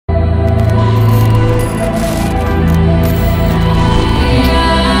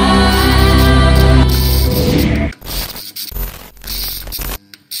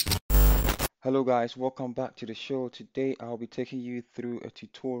Hello guys, welcome back to the show. Today I'll be taking you through a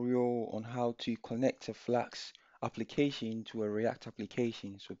tutorial on how to connect a Flask application to a React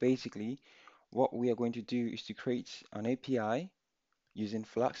application. So basically, what we are going to do is to create an API using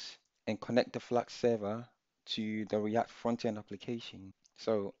Flask and connect the Flask server to the React frontend application.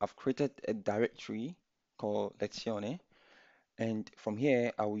 So I've created a directory called Lezione, and from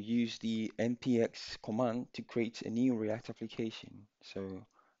here I will use the npx command to create a new React application. So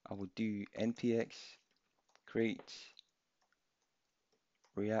I will do npx create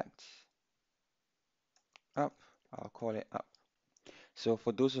React app. I'll call it app. So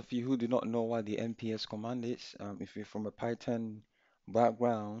for those of you who do not know what the nps command is, if you're from a Python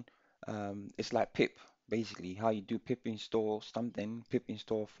background, it's like pip, basically how you do pip install something, pip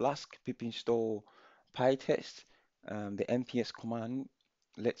install Flask, pip install PyTest. The nps command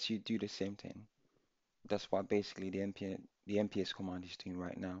lets you do the same thing. That's what basically the nps command is doing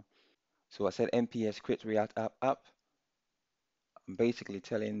right now. So I said nps create React app. I'm basically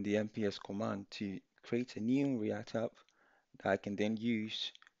telling the nps command to create a new React app that I can then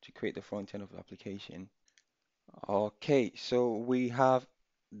use to create the front end of the application. Okay, so we have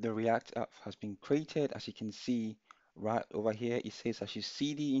the React app has been created. As you can see right over here, it says I should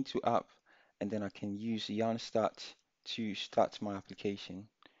cd into app, and then I can use yarn start to start my application.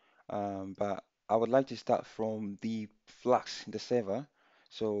 But I would like to start from the Flask, the server.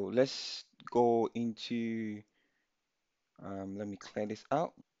 So let's go into, let me clear this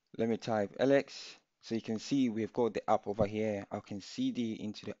out. Let me type LX. So you can see we've got the app over here. I can cd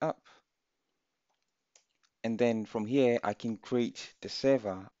into the app. And then from here, I can create the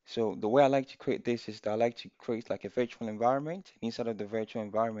server. So the way I like to create this is that I like to create like a virtual environment. Inside of the virtual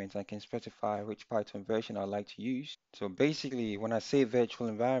environment, I can specify which Python version I like to use. So basically, when I say virtual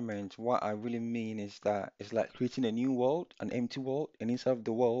environment, what I really mean is that it's like creating a new world, an empty world, and inside of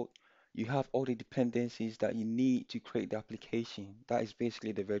the world, you have all the dependencies that you need to create the application. That is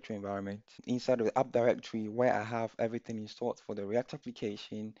basically the virtual environment. Inside of the app directory, where I have everything installed for the React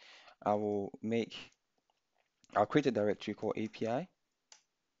application, I will make I'll create a directory called API.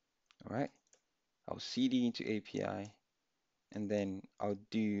 All right. I'll cd into API, and then I'll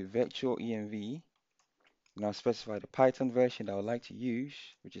do virtual env. And I'll specify the Python version that I would like to use,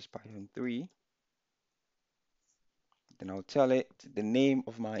 which is Python 3. Then I'll tell it the name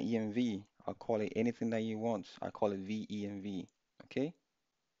of my env. I'll call it anything that you want. I call it venv. Okay.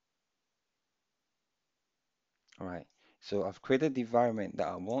 All right. So I've created the environment that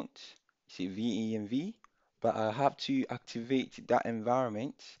I want. You see venv, but I have to activate that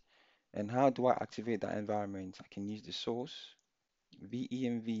environment. And how do I activate that environment? I can use the source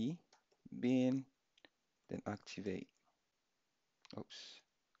venv bin, then activate. Oops,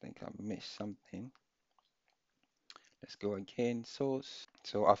 I think I missed something. Let's go again, source.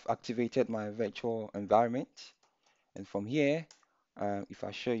 So I've activated my virtual environment. And from here, if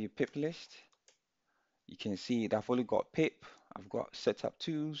I show you pip list, you can see that I've only got pip, I've got setup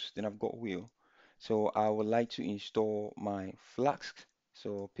tools, then I've got wheel. So I would like to install my Flask.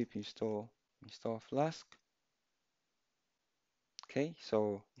 So pip install Flask. Okay,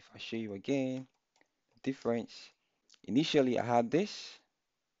 so if I show you again, the difference, initially I had this,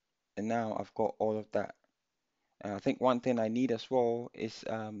 and now I've got all of that. And I think one thing I need as well is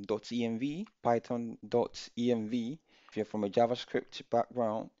 .env, python.env. If you're from a JavaScript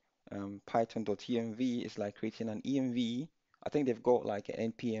background, python.env is like creating an env. I think they've got like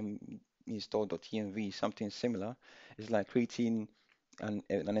an npm install.env, something similar. It's like creating an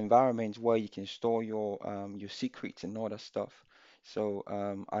environment where you can store your secrets and all that stuff. So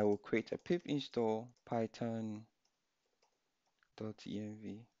I will create a pip install python.env.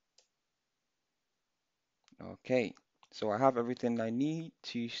 Okay, so I have everything I need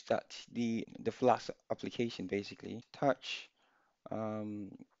to start the Flask application basically. Touch,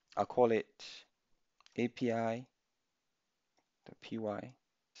 um, I'll call it API.py.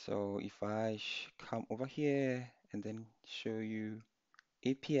 So if I come over here and then show you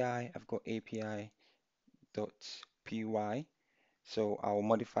API, I've got API.py. So I'll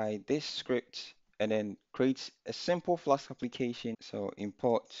modify this script and then create a simple Flask application. So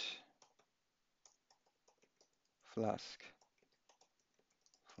import Flask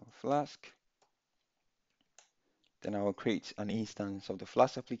from Flask. Then I will create an instance of the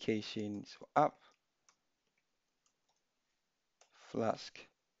Flask application. So app Flask.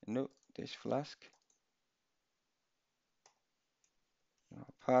 No, this Flask.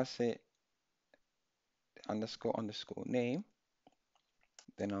 I'll pass it the underscore name.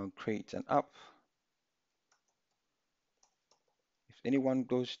 Then I'll create an app. If anyone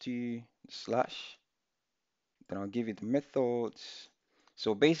goes to slash, then I'll give it the methods.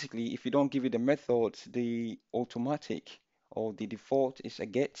 So basically, if you don't give it the methods, the automatic or the default is a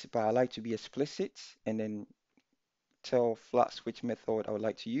get, but I like to be explicit and then tell Flask which method I would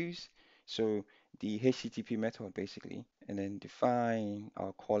like to use. So the HTTP method basically, and then define,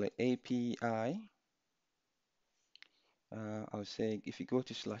 I'll call it API. I'll say if you go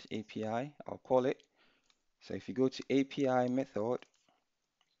to slash API, I'll call it. So if you go to API method,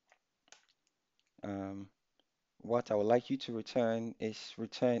 um, what I would like you to return is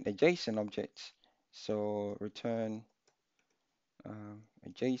return a JSON object. So return a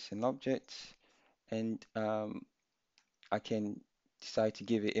JSON object, and I can decide to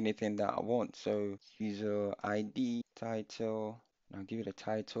give it anything that I want. So user ID, title, and I'll give it a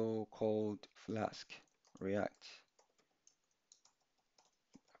title called Flask React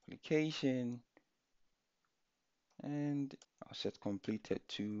application, and I'll set completed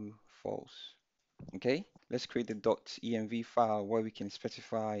to false. Okay, let's create the .env file where we can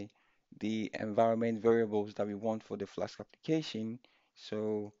specify the environment variables that we want for the Flask application.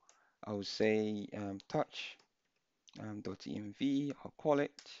 So I will say touch .env, I'll call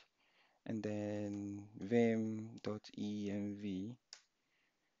it, and then vim.env.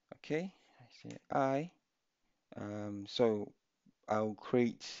 Okay, I say so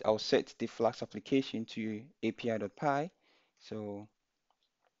I'll set the Flask application to api.py. So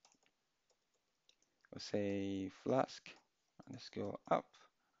I'll say Flask, and let's go up.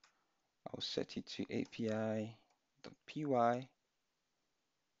 I'll set it to api.py.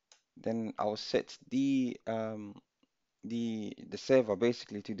 Then I'll set the server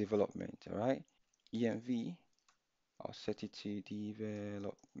basically to development. All right, env. I'll set it to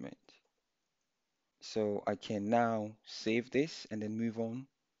development. So I can now save this and then move on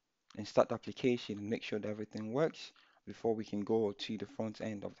and start the application and make sure that everything works before we can go to the front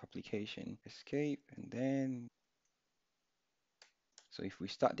end of the application. Escape, and then so if we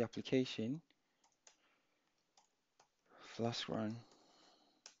start the application, Flask run,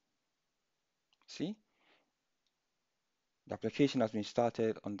 see, the application has been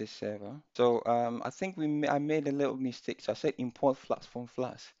started on this server. So I think I made a little mistake. So I said import Flask from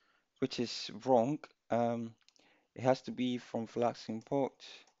Flask, which is wrong. It has to be from Flask import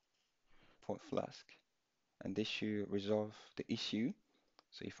Flask, and this should resolve the issue.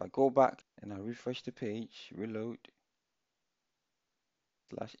 So if I go back and I refresh the page, reload,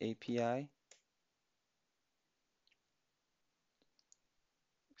 slash API,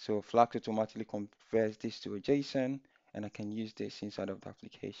 so Flask automatically converts this to a JSON, and I can use this inside of the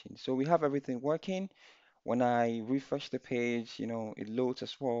application. So we have everything working. When I refresh the page, it loads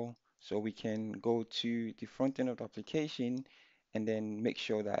as well. So we can go to the front end of the application and then make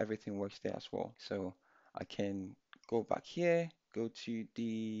sure that everything works there as well. So I can go back here, go to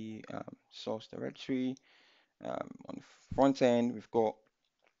the source directory. On the front end, we've got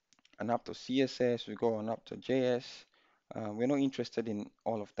an app.css, we go on app.js. We're not interested in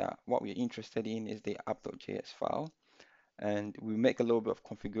all of that. What we're interested in is the app.js file, and we make a little bit of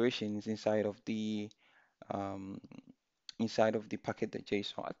configurations um, inside of the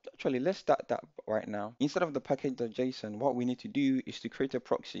package.json. Actually, let's start that right now. Inside of the package.json, what we need to do is to create a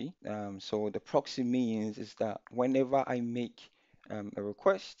proxy. So the proxy means is that whenever I make a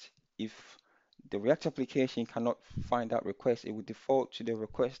request, if the React application cannot find that request, it will default to the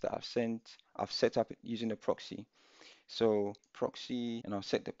request that I've set up using the proxy. So proxy, and I'll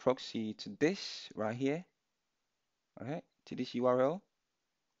set the proxy to this right here, all right, to this URL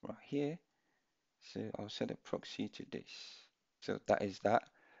right here. So I'll set a proxy to this. So that is that.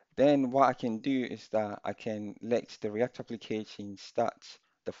 Then what I can do is that I can let the React application start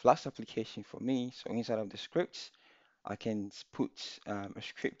the Flask application for me. So inside of the scripts, I can put a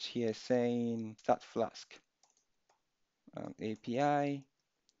script here saying start Flask API.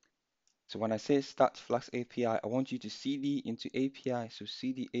 So when I say start Flask API, I want you to cd into API. So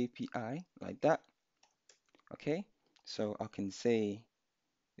cd API like that. Okay. So I can say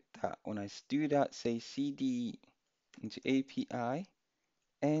that when I do that, say cd into API,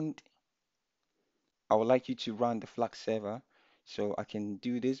 and I would like you to run the Flask server. So I can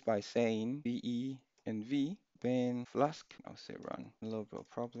do this by saying venv then Flask. I'll say run. A little bit of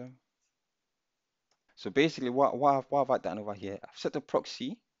problem. So basically, what have I done over here? I've set a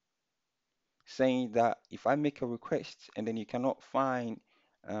proxy saying that if I make a request and then you cannot find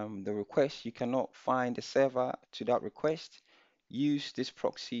the request, you cannot find the server to that request, use this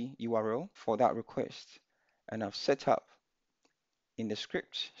proxy URL for that request. And I've set up in the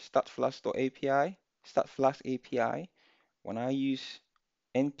script startflask.api, startflask API. When I use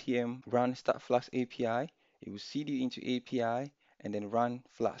npm run startflask API, it will cd into API and then run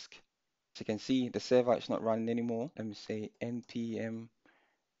Flask. As you can see, the server is not running anymore. Let me say npm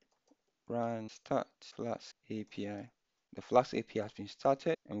run start Flask API. The Flask API has been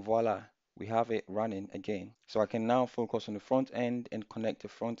started, and voila, we have it running again. So I can now focus on the front end and connect the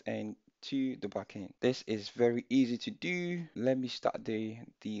front end to the back end. This is very easy to do. Let me start the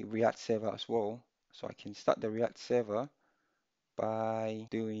React server as well. So I can start the React server by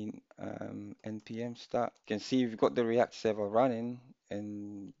doing npm start. You can see we've got the React server running,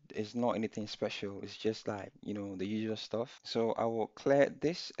 and it's not anything special. It's just like, the usual stuff. So I will clear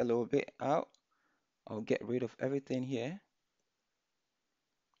this a little bit out. I'll get rid of everything here.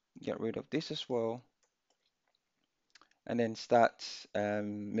 Get rid of this as well. And then start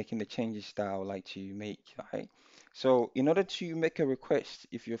making the changes that I would like to make, right? So in order to make a request,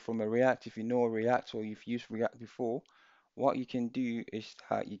 if you're from a React, if you know React or you've used React before, what you can do is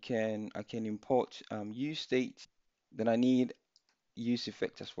that I can import use state. Then I need use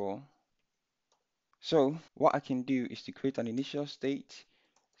effect as well. So what I can do is to create an initial state.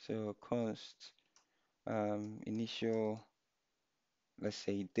 So const initial, let's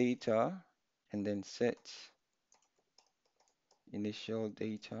say data, and then set initial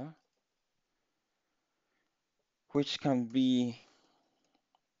data, which can be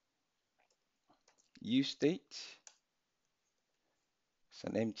use state. It's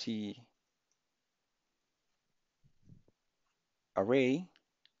an empty array.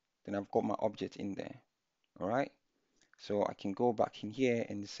 Then I've got my object in there. All right. So I can go back in here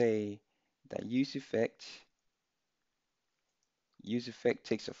and say that use effect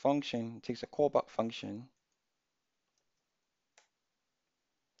takes a function, takes a callback function.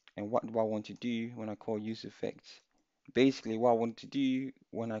 And what do I want to do when I call use effect? Basically, what I want to do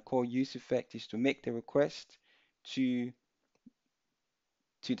when I call use effect is to make the request to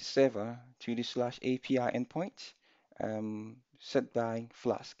to the server, to the slash API endpoint, set by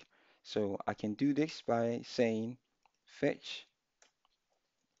Flask. So I can do this by saying fetch,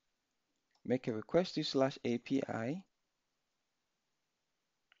 make a request to slash API,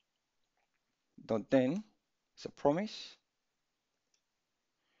 dot then, it's a promise,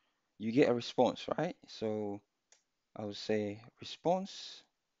 you get a response, right? So I will say response,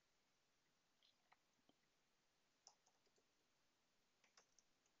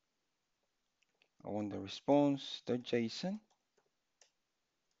 I want the response.json,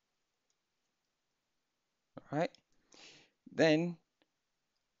 right? Then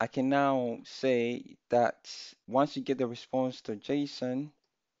I can now say that once you get the response to JSON,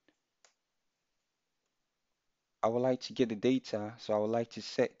 I would like to get the data. So I would like to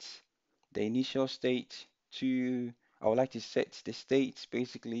set the initial state to, I would like to set the states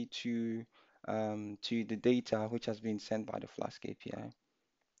basically to the data which has been sent by the Flask API,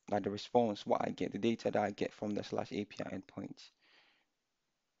 like the response, what I get, the data that I get from the slash API endpoint.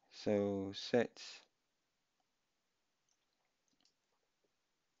 So set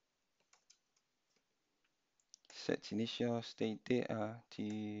initial state data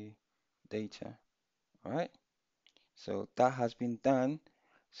to data. All right. So that has been done.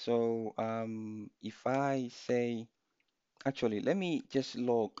 So if I say, actually, let me just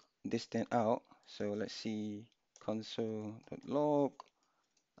log this thing out. So let's see console.log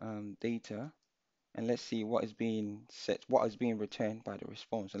data, and let's see what is being set, what is being returned by the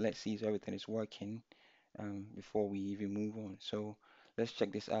response, and let's see if everything is working before we even move on. So let's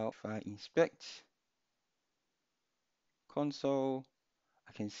check this out. If I inspect console,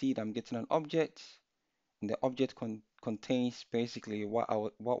 I can see that I'm getting an object. And the object contains basically what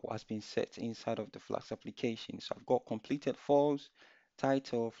has been set inside of the Flask application. So I've got completed false,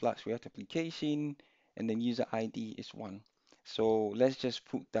 title, Flask React application, and then user ID is 1. So let's just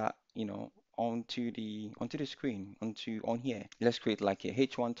put that, onto the screen, on here. Let's create like a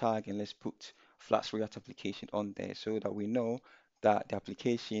H1 tag and let's put Flask React application on there so that we know that the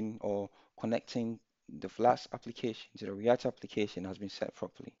application or connecting the Flask application to the React application has been set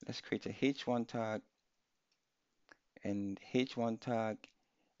properly. Let's create a H1 tag and H1 tag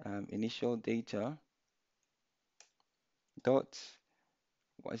initial data dot,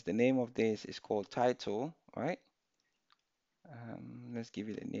 what is the name of this? It's called title, right? Let's give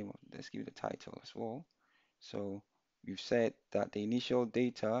it a name of, let's give it a title as well. So we've said that the initial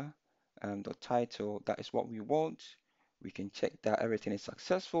data dot title, that is what we want. We can check that everything is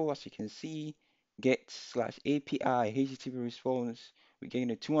successful. As you can see, get slash API HTTP response. We're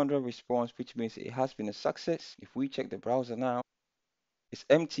getting a 200 response, which means it has been a success. If we check the browser now, it's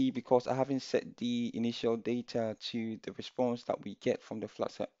empty because I haven't set the initial data to the response that we get from the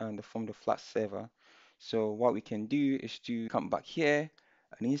Flask and from the Flask server. So what we can do is to come back here,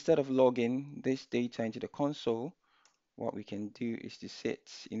 and instead of logging this data into the console, what we can do is to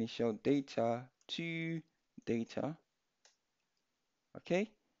set initial data to data. Okay,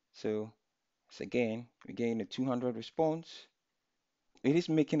 so So again, we're getting a 200 response. It is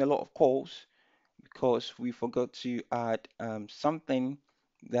making a lot of calls because we forgot to add something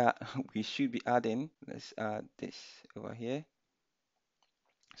that we should be adding. Let's add this over here.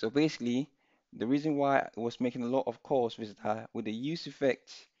 So basically, the reason why it was making a lot of calls was that with the use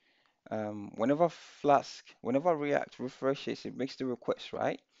effect, whenever React refreshes, it makes the request,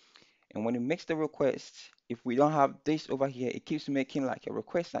 right? And when it makes the request, if we don't have this over here, it keeps making like a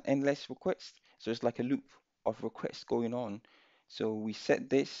request, an endless request. So it's like a loop of requests going on. So we set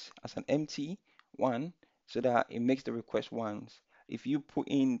this as an empty one so that it makes the request once. If you put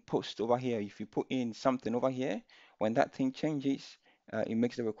in post over here, if you put in something over here, when that thing changes, it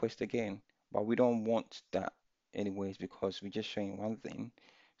makes the request again. But we don't want that anyways because we're just showing one thing.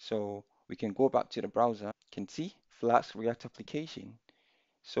 So we can go back to the browser, can see Flask React application.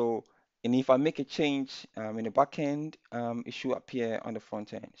 So, and if I make a change in the back end, it should appear on the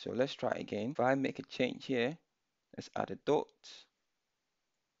front end. So let's try again. If I make a change here, let's add a dot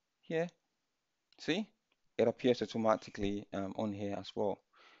here. See, it appears automatically on here as well.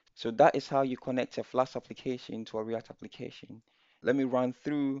 So that is how you connect a Flask application to a React application. Let me run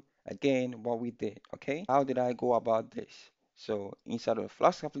through again what we did, okay? How did I go about this? So inside of the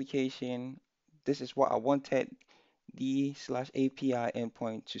Flask application, this is what I wanted the/API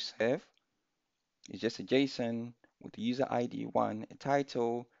endpoint to serve. It's just a JSON with the user ID 1, a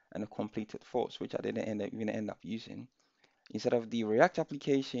title, and a completed false, which I didn't even end up using. Instead of the React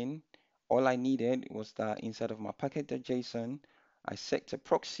application, all I needed was that inside of my packet.json, I set a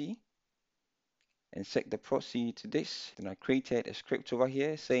proxy and set the proxy to this. Then I created a script over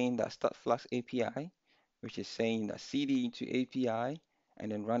here saying that start Flask API, which is saying that cd into API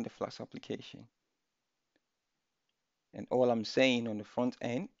and then run the Flask application. And all I'm saying on the front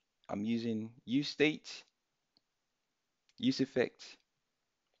end, I'm using useState, useEffect.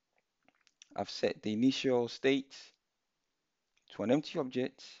 I've set the initial state to an empty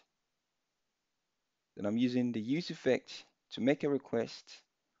object. Then I'm using the useEffect to make a request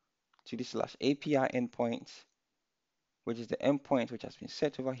to the /API endpoint, which is the endpoint which has been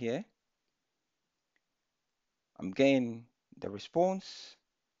set over here. I'm getting the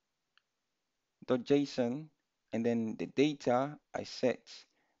response.json, and then the data I set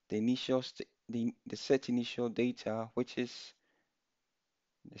the initial the set initial data, which is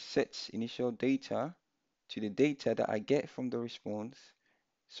the set initial data to the data that I get from the response.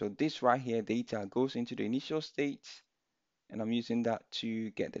 So this right here, data goes into the initial state, and I'm using that to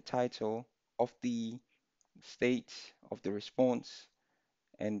get the title of the state of the response,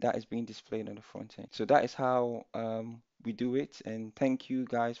 and that is being displayed on the front end. So that is how we do it, and thank you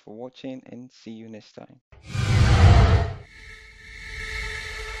guys for watching, and see you next time.